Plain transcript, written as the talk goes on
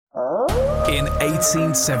In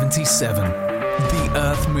 1877, the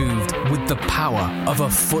earth moved with the power of a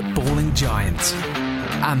footballing giant.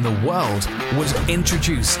 And the world was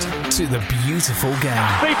introduced to the beautiful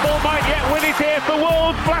game. People might yet win it here for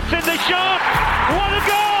Wolves. Blasting the shot. What a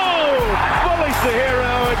goal! Bully's the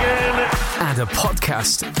hero again. And a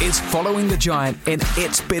podcast is following the giant in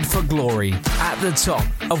its bid for glory at the top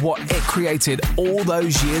of what it created all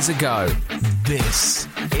those years ago. This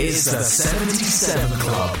is the 77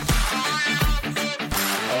 Club.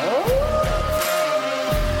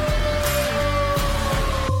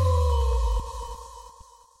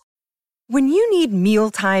 When you need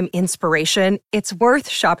mealtime inspiration, it's worth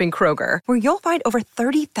shopping Kroger, where you'll find over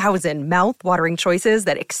 30,000 mouth-watering choices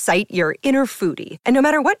that excite your inner foodie. And no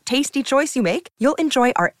matter what tasty choice you make, you'll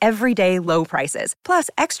enjoy our everyday low prices, plus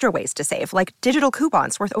extra ways to save, like digital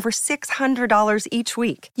coupons worth over $600 each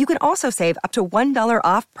week. You can also save up to $1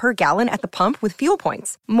 off per gallon at the pump with fuel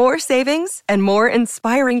points. More savings and more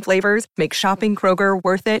inspiring flavors make shopping Kroger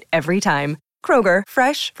worth it every time. Kroger,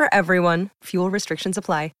 fresh for everyone. Fuel restrictions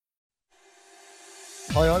apply.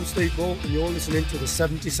 Hi, I'm Steve Ball, and you're listening to the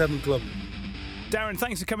 77 Club. Darren,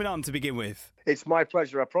 thanks for coming on to begin with. It's my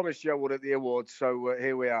pleasure. I promised you I would at the awards, so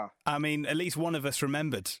here we are. I mean, at least one of us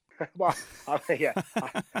remembered. Well, I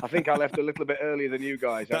think I left a little bit earlier than you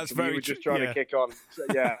guys. That's very true. You were just trying to kick on. So,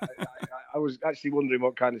 I was actually wondering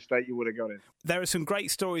what kind of state you would have got in. There are some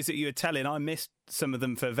great stories that you were telling. I missed some of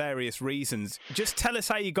them for various reasons. Just tell us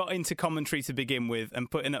how you got into commentary to begin with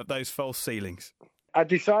and putting up those false ceilings. I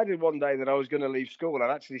decided one day that I was going to leave school. I'd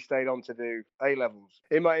actually stayed on to do A-levels.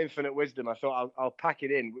 In my infinite wisdom, I thought I'll pack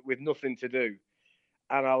it in with nothing to do,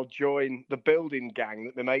 and I'll join the building gang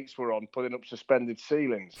that my mates were on, putting up suspended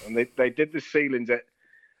ceilings. And they did the ceilings at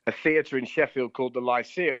a theatre in Sheffield called the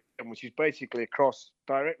Lyceum, which is basically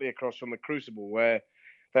directly across from the Crucible, where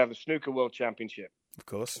they have the Snooker World Championship. Of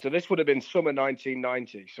course. So this would have been summer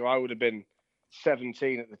 1990, so I would have been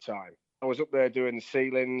 17 at the time. I was up there doing the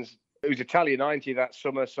ceilings. It was Italia 90 that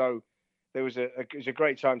summer, so it was a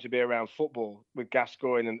great time to be around football with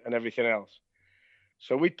Gascoigne and everything else.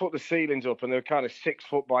 So we put the ceilings up, and they were kind of 6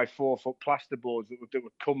 foot by 4 foot plasterboards that were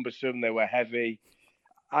cumbersome. They were heavy.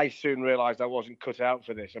 I soon realised I wasn't cut out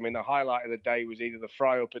for this. I mean, the highlight of the day was either the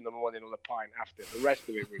fry up in the morning or the pint after. The rest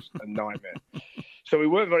of it was a nightmare. So we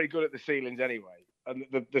weren't very good at the ceilings anyway. And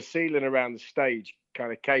the ceiling around the stage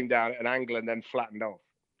kind of came down at an angle and then flattened off.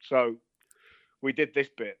 So we did this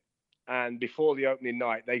bit. And before the opening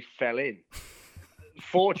night, they fell in.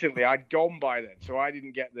 Fortunately, I'd gone by then, so I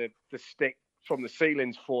didn't get the stick from the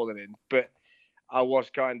ceilings falling in, but I was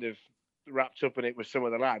kind of wrapped up in it with some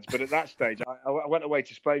of the lads. But at that stage, I went away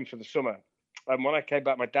to Spain for the summer. And when I came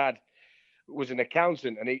back, my dad was an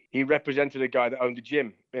accountant, and he represented a guy that owned a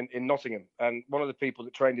gym in Nottingham. And one of the people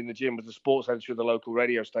that trained in the gym was the sports editor of the local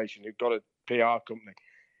radio station who got a PR company.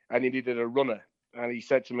 And he needed a runner. And he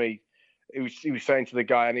said to me, he was saying to the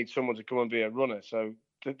guy, I need someone to come and be a runner. So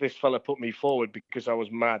this fella put me forward because I was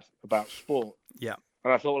mad about sport. Yeah.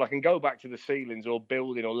 And I thought, well, I can go back to the ceilings or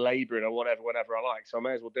building or labouring or whatever, whenever I like. So I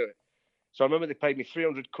may as well do it. So I remember they paid me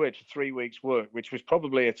 300 quid for 3 weeks' work, which was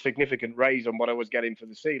probably a significant raise on what I was getting for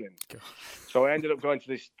the ceilings. So I ended up going to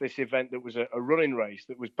this event that was a running race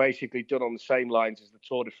that was basically done on the same lines as the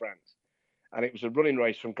Tour de France. And it was a running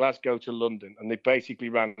race from Glasgow to London. And they basically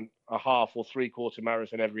ran a half or 3/4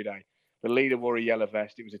 marathon every day. The leader wore a yellow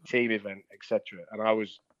vest. It was a team event, etc. And I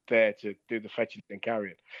was there to do the fetching and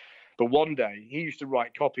carrying. But one day, he used to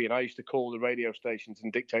write copy, and I used to call the radio stations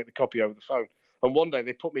and dictate the copy over the phone. And one day,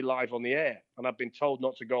 they put me live on the air, and I'd been told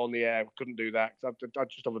not to go on the air. Couldn't do that because I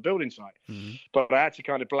just have a building site. Mm-hmm. But I had to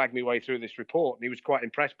kind of blag my way through this report, and he was quite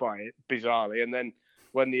impressed by it, bizarrely. And then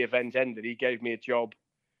when the event ended, he gave me a job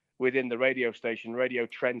within the radio station, Radio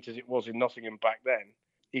Trent, as it was in Nottingham back then.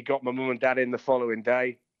 He got my mum and dad in the following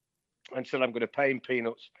day and said, I'm going to pay him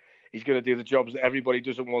peanuts. He's going to do the jobs that everybody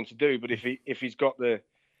doesn't want to do. But if he's got the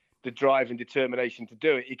drive and determination to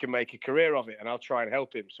do it, he can make a career of it, and I'll try and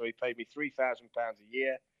help him. So he paid me £3,000 a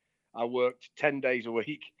year. I worked 10 days a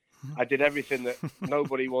week. I did everything that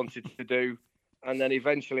nobody wanted to do. And then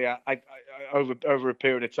eventually, I over a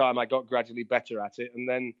period of time, I got gradually better at it. And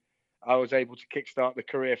then I was able to kickstart the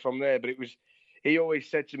career from there. But he always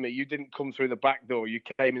said to me, you didn't come through the back door, you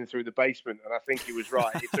came in through the basement. And I think he was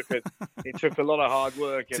right. It took a lot of hard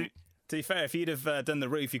work. And to be fair, if you'd have done the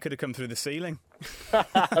roof, you could have come through the ceiling.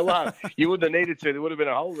 Well, you wouldn't have needed to. There would have been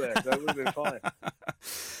a hole there, so it would have been fine.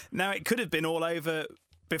 Now, it could have been all over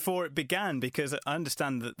before it began, because I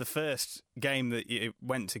understand that the first game that you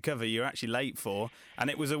went to cover, you were actually late for, and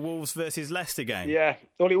it was a Wolves versus Leicester game. Yeah,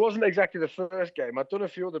 well, it wasn't exactly the first game. I'd done a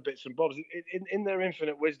few other bits and bobs. In their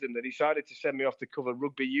infinite wisdom, they decided to send me off to cover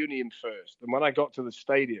rugby union first. And when I got to the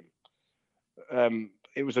stadium,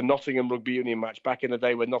 it was a Nottingham rugby union match back in the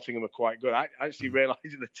day when Nottingham were quite good. I actually realised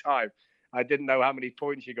at the time I didn't know how many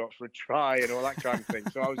points you got for a try and all that kind of thing.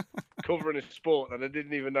 So I was covering a sport and I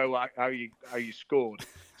didn't even know how you scored.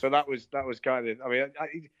 So that was kind of. I mean,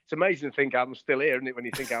 it's amazing to think I'm still here, isn't it? When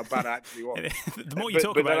you think how bad I actually was. The more you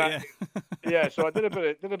talk about it, yeah. Yeah. So I did a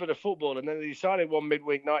bit of football, and then they decided one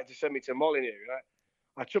midweek night to send me to Molineux. And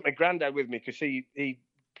I took my granddad with me because he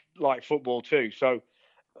liked football too. So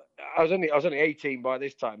I was only 18 by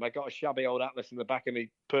this time. I got a shabby old Atlas in the back of me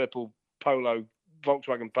purple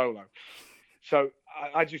Volkswagen Polo. So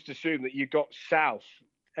I just assumed that you got south.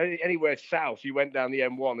 Anywhere south, you went down the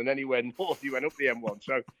M1, and anywhere north, you went up the M1.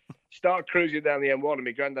 So start cruising down the M1, and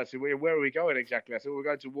my granddad said, where are we going exactly? I said, we're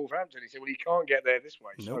going to Wolverhampton. He said, well, you can't get there this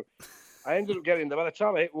way. Nope. So I ended up getting there. By the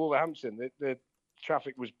time I hit Wolverhampton, the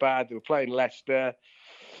traffic was bad. They were playing Leicester.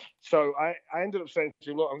 So I ended up saying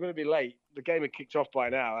to him, look, I'm going to be late. The game had kicked off by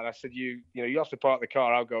now. And I said, you have to park the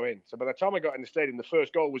car. I'll go in. So by the time I got in the stadium, the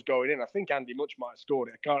first goal was going in. I think Andy Much might have scored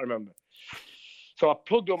it. I can't remember. So I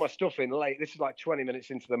plugged all my stuff in late. This is like 20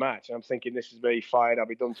 minutes into the match. I'm thinking, this is me, fired. I'll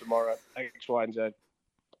be done tomorrow, X, Y, and Z.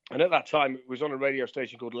 And at that time, it was on a radio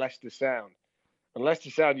station called Leicester Sound. And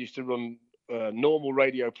Leicester Sound used to run normal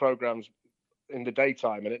radio programs in the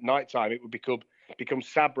daytime. And at night time, it would become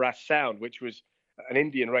Sabras Sound, which was an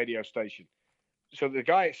Indian radio station. So the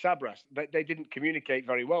guy at Sabras, they didn't communicate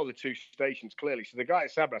very well, the two stations, clearly. So the guy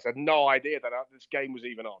at Sabras had no idea that this game was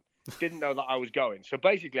even on. Didn't know that I was going. So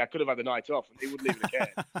basically, I could have had the night off and he wouldn't even have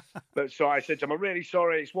cared. But so I said to him, I'm really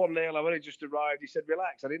sorry. It's 1-0. I've only just arrived. He said,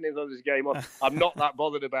 relax. I didn't even know there was a game on. I'm not that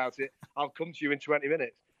bothered about it. I'll come to you in 20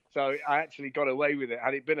 minutes. So I actually got away with it.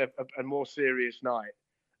 Had it been a more serious night,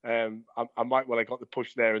 I might well have got the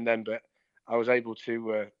push there and then, but I was able to see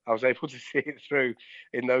it through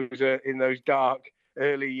in those dark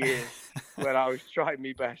early years when I was trying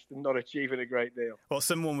my best and not achieving a great deal. Well,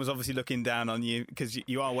 someone was obviously looking down on you because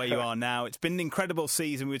you are where you are now. It's been an incredible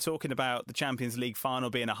season. We were talking about the Champions League final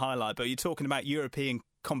being a highlight, but you're talking about European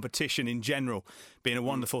competition in general being a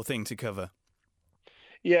wonderful thing to cover.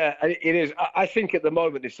 Yeah, it is. I think at the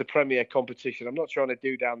moment it's the Premier competition. I'm not trying to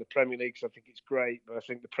do down the Premier League because I think it's great, but I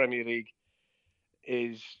think the Premier League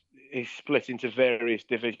is split into various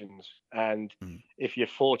divisions, and if you're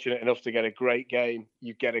fortunate enough to get a great game,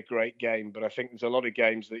 you get a great game. But I think there's a lot of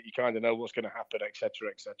games that you kind of know what's going to happen,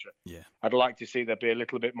 etc., etc. Yeah, I'd like to see there be a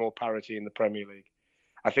little bit more parity in the Premier League.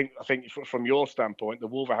 I think from your standpoint, the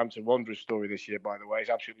Wolverhampton Wanderers story this year, by the way, is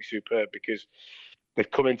absolutely superb because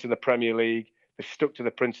they've come into the Premier League, they've stuck to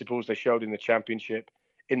the principles they showed in the Championship.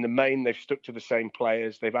 In the main, they've stuck to the same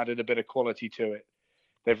players. They've added a bit of quality to it.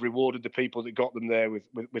 They've rewarded the people that got them there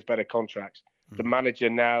with better contracts. The manager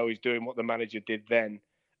now is doing what the manager did then.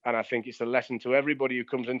 And I think it's a lesson to everybody who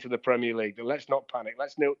comes into the Premier League that let's not panic.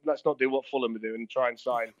 Let's not do what Fulham are doing and try and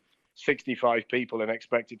sign 65 people and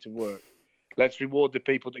expect it to work. Let's reward the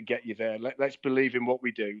people that get you there. Let's believe in what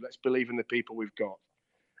we do. Let's believe in the people we've got.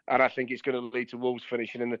 And I think it's going to lead to Wolves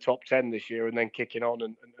finishing in the top 10 this year and then kicking on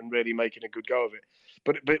and really making a good go of it.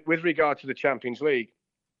 But with regard to the Champions League,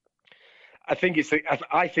 I think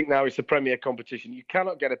now it's the Premier competition. You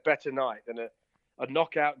cannot get a better night than a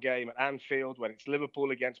knockout game at Anfield when it's Liverpool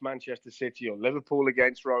against Manchester City or Liverpool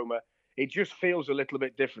against Roma. It just feels a little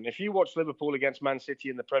bit different. If you watch Liverpool against Man City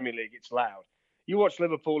in the Premier League, it's loud. You watch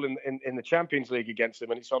Liverpool in the Champions League against them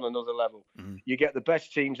and it's on another level. You get the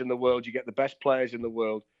best teams in the world. You get the best players in the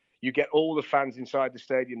world. You get all the fans inside the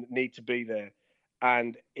stadium that need to be there.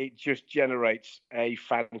 And it just generates a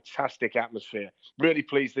fantastic atmosphere. Really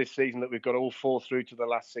pleased this season that we've got all 4 through to the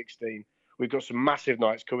last 16. We've got some massive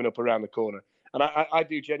nights coming up around the corner. And I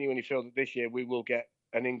do genuinely feel that this year we will get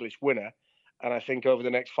an English winner. And I think over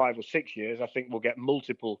the next 5 or 6 years, I think we'll get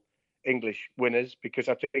multiple English winners because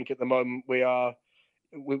I think at the moment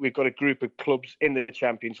we've got a group of clubs in the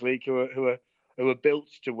Champions League who are built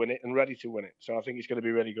to win it and ready to win it. So I think it's going to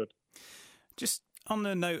be really good. Just on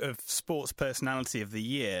the note of sports personality of the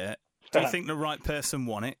year, do you think the right person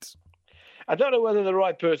won it? I don't know whether the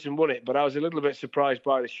right person won it, but I was a little bit surprised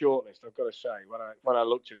by the shortlist, I've got to say, when I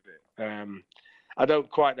looked at it. I don't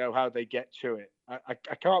quite know how they get to it.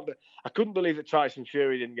 I couldn't believe that Tyson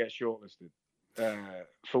Fury didn't get shortlisted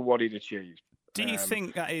for what he'd achieved. Do you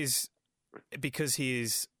think that is because he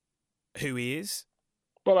is who he is?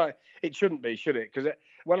 Well, it shouldn't be, should it? Because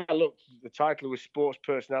when I looked, the title was Sports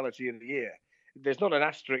Personality of the Year. There's not an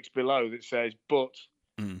asterisk below that says, but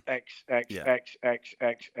X, X, X, X,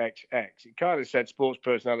 X, X, X. It kind of said Sports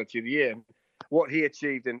Personality of the Year. And what he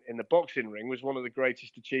achieved in the boxing ring was one of the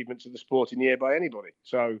greatest achievements of the sporting year by anybody.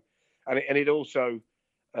 So, and it also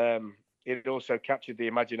captured the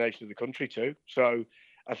imagination of the country too. So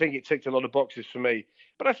I think it ticked a lot of boxes for me.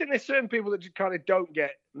 But I think there's certain people that just kind of don't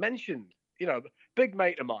get mentioned. You know, big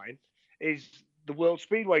mate of mine is the world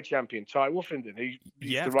speedway champion, Ty Woofenden, who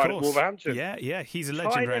used to ride at Wolverhampton. Yeah, he's a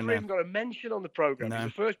legend. Ty never even got a mention on the programme. No. He's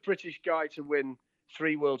the first British guy to win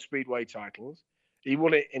 3 world speedway titles. He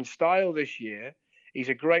won it in style this year. He's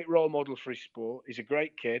a great role model for his sport. He's a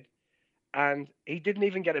great kid. And he didn't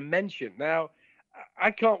even get a mention. Now,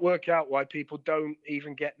 I can't work out why people don't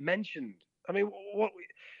even get mentioned. I mean, what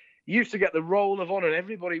used to get the roll of honour, and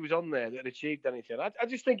everybody was on there that had achieved anything. I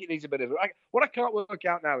just think it needs a bit of... What I can't work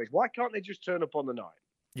out now is, why can't they just turn up on the night?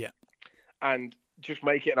 Yeah. And just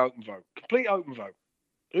make it an open vote. Complete open vote.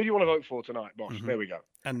 Who do you want to vote for tonight, boss? There we go.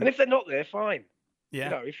 And if they're not there, fine. Yeah. You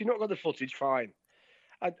know, if you've not got the footage, fine.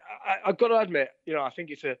 I've got to admit, you know, I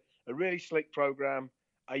think it's a really slick programme.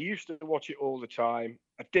 I used to watch it all the time.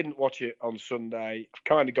 I didn't watch it on Sunday. I've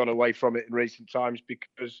kind of gone away from it in recent times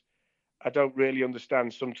because I don't really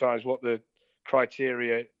understand sometimes what the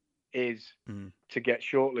criteria is to get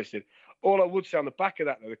shortlisted. All I would say on the back of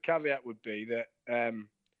that, though, the caveat would be that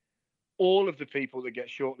all of the people that get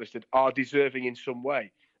shortlisted are deserving in some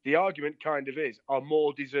way. The argument kind of is, are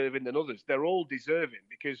more deserving than others. They're all deserving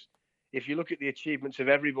because if you look at the achievements of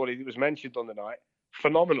everybody that was mentioned on the night,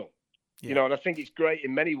 phenomenal. Yeah. You know, and I think it's great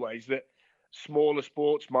in many ways that smaller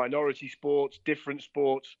sports, minority sports, different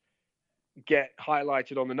sports get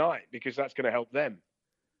highlighted on the night because that's going to help them.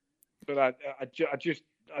 But I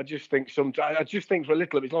just think sometimes, I just think for a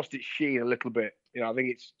little bit, it's lost its sheen a little bit. You know, I think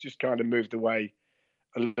it's just kind of moved away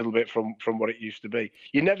a little bit from what it used to be.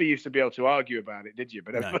 You never used to be able to argue about it, did you?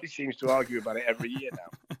 But everybody seems to argue about it every year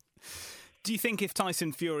now. Do you think if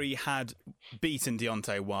Tyson Fury had beaten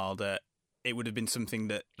Deontay Wilder, it would have been something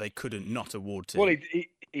that they couldn't not award to? Well,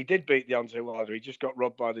 he did beat Deontay Wilder. He just got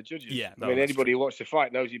robbed by the judges. Yeah, I mean, anybody who watched the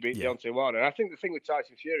fight knows he beat Deontay Wilder. And I think the thing with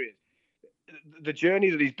Tyson Fury is the journey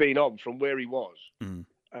that he's been on from where he was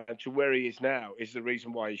to where he is now is the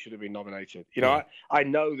reason why he should have been nominated. You know, I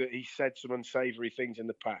know that he said some unsavoury things in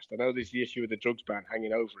the past. I know there's the issue with the drugs ban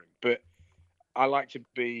hanging over him, but I like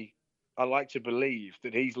to believe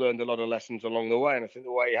that he's learned a lot of lessons along the way. And I think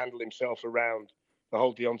the way he handled himself around the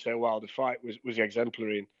whole Deontay Wilder fight was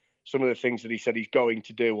exemplary. And some of the things that he said he's going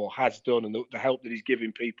to do or has done, and the help that he's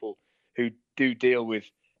giving people who do deal with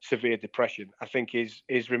severe depression, I think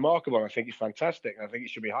is remarkable. I think it's fantastic. And I think it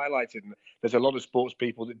should be highlighted. And there's a lot of sports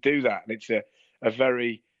people that do that. And it's a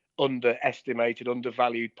very underestimated,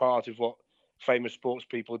 undervalued part of what famous sports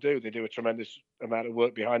people do. They do a tremendous amount of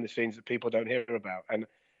work behind the scenes that people don't hear about. And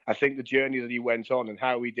I think the journey that he went on and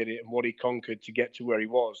how he did it and what he conquered to get to where he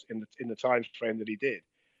was in the time frame that he did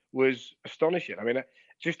was astonishing. I mean,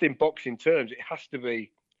 just in boxing terms, it has to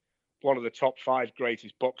be one of the top 5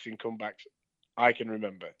 greatest boxing comebacks I can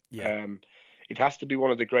remember. Yeah. It has to be one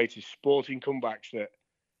of the greatest sporting comebacks that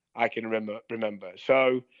I can remember.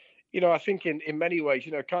 So, you know, I think in many ways,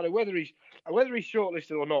 you know, kind of whether he's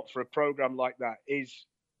shortlisted or not for a program like that is,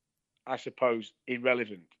 I suppose,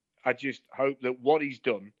 irrelevant. I just hope that what he's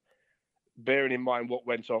done, bearing in mind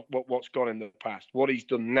what's gone in the past, what he's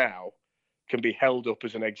done now can be held up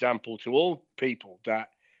as an example to all people that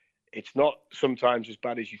it's not sometimes as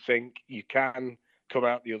bad as you think. You can come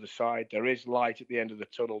out the other side. There is light at the end of the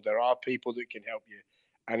tunnel. There are people that can help you.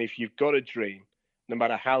 And if you've got a dream, no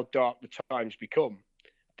matter how dark the times become,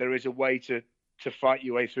 there is a way to fight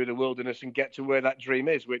your way through the wilderness and get to where that dream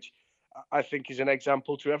is, which I think is an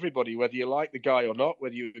example to everybody, whether you like the guy or not,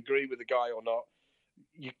 whether you agree with the guy or not.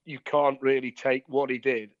 You can't really take what he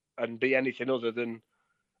did and be anything other than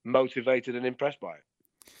motivated and impressed by it.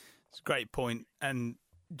 It's a great point. And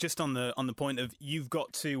just on the point of you've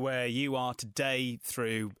got to where you are today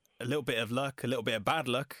through a little bit of luck, a little bit of bad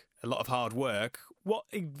luck, a lot of hard work. What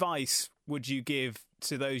advice would you give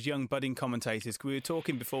to those young budding commentators? We were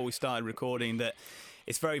talking before we started recording that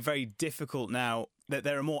it's very, very difficult now that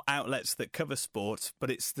there are more outlets that cover sport, but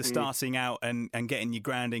it's the starting out and getting your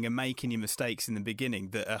grounding and making your mistakes in the beginning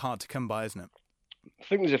that are hard to come by, isn't it? I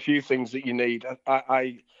think there's a few things that you need.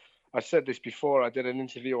 I said this before. I did an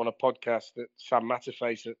interview on a podcast that Sam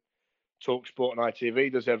Matterface at TalkSport and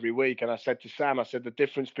ITV does every week. And I said to Sam, the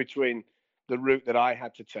difference between the route that I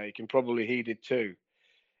had to take, and probably he did too,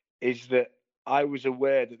 is that I was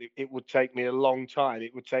aware that it would take me a long time.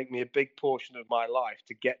 It would take me a big portion of my life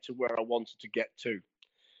to get to where I wanted to get to.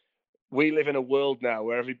 We live in a world now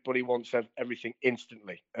where everybody wants everything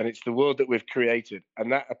instantly. And it's the world that we've created.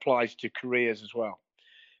 And that applies to careers as well.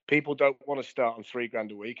 People don't want to start on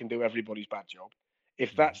 $3,000 a week and do everybody's bad job.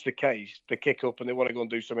 If that's the case, they kick up and they want to go and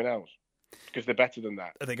do something else because they're better than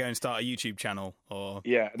that. Are they going to start a YouTube channel? Or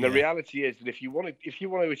the reality is that if you want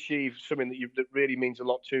to achieve something that really means a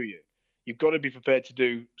lot to you, you've got to be prepared to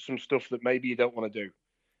do some stuff that maybe you don't want to do.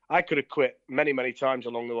 I could have quit many, many times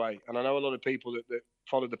along the way, and I know a lot of people that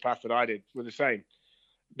followed the path that I did were the same,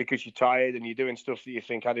 because you're tired and you're doing stuff that you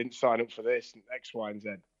think, I didn't sign up for this, and X, Y, and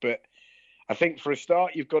Z. But I think for a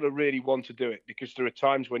start, you've got to really want to do it, because there are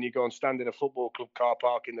times when you go and stand in a football club car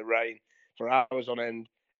park in the rain for hours on end,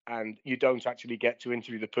 and you don't actually get to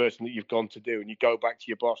interview the person that you've gone to do, and you go back to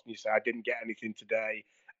your boss and you say, I didn't get anything today,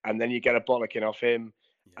 and then you get a bollocking off him,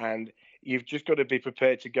 and you've just got to be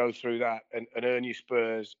prepared to go through that and earn your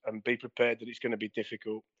spurs and be prepared that it's going to be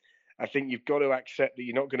difficult. I think you've got to accept that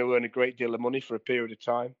you're not going to earn a great deal of money for a period of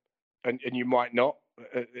time, and you might not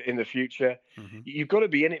in the future. You've got to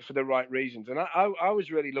be in it for the right reasons. And I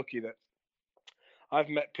was really lucky that I've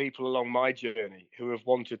met people along my journey who have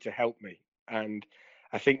wanted to help me. And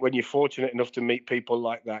I think when you're fortunate enough to meet people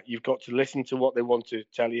like that, you've got to listen to what they want to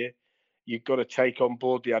tell you. You've got to take on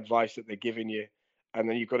board the advice that they're giving you. And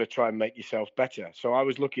then you've got to try and make yourself better. So I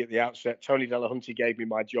was lucky at the outset. Tony Delahunty gave me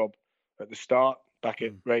my job at the start back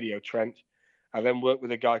at Radio Trent. I then worked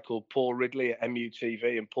with a guy called Paul Ridley at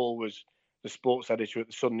MUTV, and Paul was the sports editor at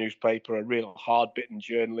the Sun newspaper, a real hard-bitten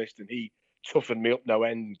journalist, and he toughened me up no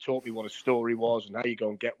end and taught me what a story was and how you go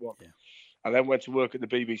and get one. I then went to work at the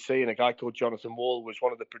BBC, and a guy called Jonathan Wall was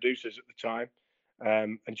one of the producers at the time.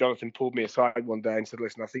 And Jonathan pulled me aside one day and said,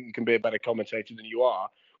 listen, I think you can be a better commentator than you are.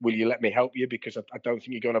 Will you let me help you? Because I don't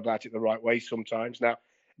think you're going about it the right way sometimes. Now,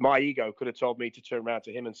 my ego could have told me to turn around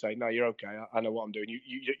to him and say, no, you're okay. I know what I'm doing.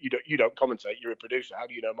 You don't commentate. You're a producer. How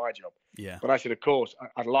do you know my job? Yeah. But I said, of course,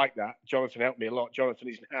 I'd like that. Jonathan helped me a lot. Jonathan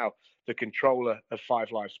is now the controller of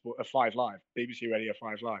 5 Live, BBC Radio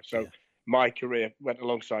 5 Live. So my career went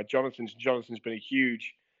alongside Jonathan's. Jonathan's been a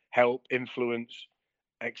huge help, influence,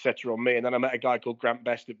 etc. on me. And then I met a guy called Grant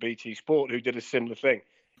Best at BT Sport who did a similar thing.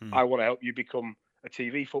 I want to help you become a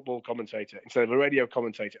TV football commentator instead of a radio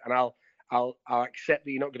commentator. And I'll accept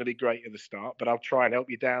that you're not going to be great at the start, but I'll try and help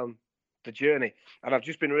you down the journey. And I've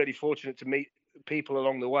just been really fortunate to meet people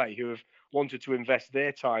along the way who have wanted to invest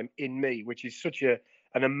their time in me, which is such an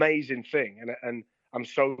amazing thing. And I'm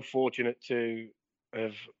so fortunate to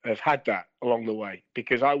have had that along the way,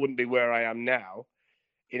 because I wouldn't be where I am now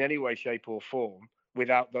in any way, shape or form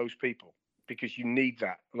without those people, because you need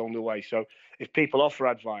that along the way. So if people offer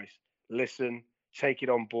advice, listen, take it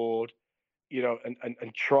on board,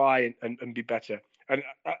 and try and be better. And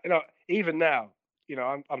even now,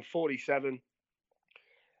 I'm 47.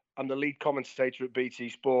 I'm the lead commentator at BT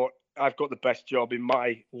Sport. I've got the best job in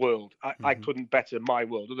my world. I couldn't better my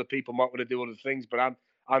world. Other people might want to do other things, but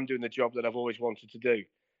I'm doing the job that I've always wanted to do.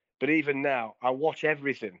 But even now, I watch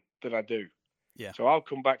everything that I do. Yeah. So I'll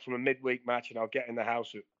come back from a midweek match and I'll get in the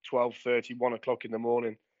house at 12:30, 1 o'clock in the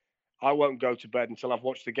morning. I won't go to bed until I've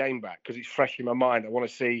watched the game back, because it's fresh in my mind. I want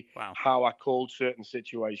to see how I called certain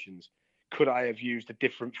situations. Could I have used a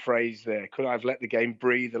different phrase there? Could I have let the game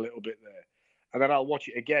breathe a little bit there? And then I'll watch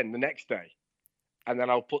it again the next day. And then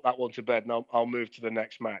I'll put that one to bed and I'll move to the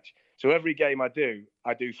next match. So every game I do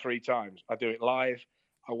 3 times. I do it live.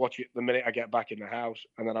 I watch it the minute I get back in the house,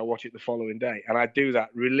 and then I watch it the following day. And I do that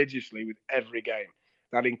religiously with every game.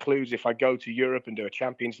 That includes if I go to Europe and do a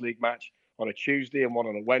Champions League match on a Tuesday and one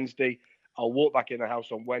on a Wednesday, I'll walk back in the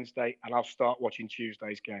house on Wednesday and I'll start watching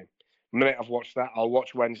Tuesday's game. The minute I've watched that, I'll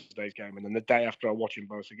watch Wednesday's game, and then the day after I'll watch them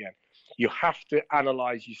both again. You have to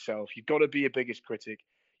analyse yourself. You've got to be your biggest critic.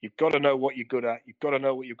 You've got to know what you're good at. You've got to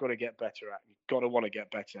know what you've got to get better at. You've got to want to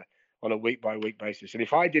get better on a week-by-week basis. And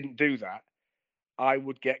if I didn't do that, I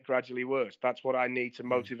would get gradually worse. That's what I need to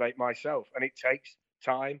motivate myself. And it takes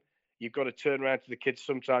time. You've got to turn around to the kids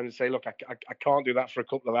sometimes and say, look, I can't do that for a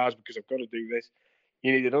couple of hours because I've got to do this.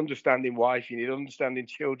 You need an understanding wife. You need understanding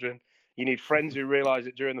children. You need friends who realise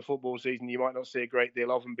that during the football season, you might not see a great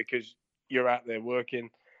deal of them because you're out there working.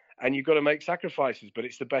 And you've got to make sacrifices, but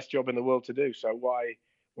it's the best job in the world to do. So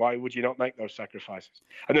why would you not make those sacrifices?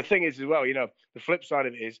 And the thing is as well, the flip side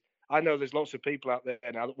of it is, I know there's lots of people out there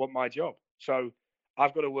now that want my job. So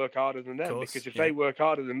I've got to work harder than them, because if they work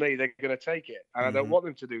harder than me, they're going to take it. And I don't want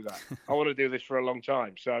them to do that. I want to do this for a long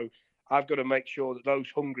time. So I've got to make sure that those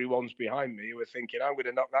hungry ones behind me who are thinking, I'm going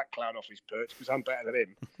to knock that clown off his perch because I'm better than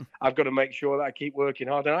him. I've got to make sure that I keep working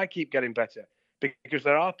hard and I keep getting better, because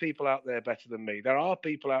there are people out there better than me. There are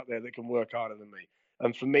people out there that can work harder than me.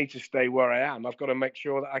 And for me to stay where I am, I've got to make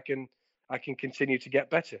sure that I can continue to get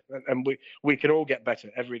better. And we can all get better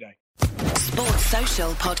every day. Sports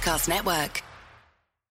Social Podcast Network.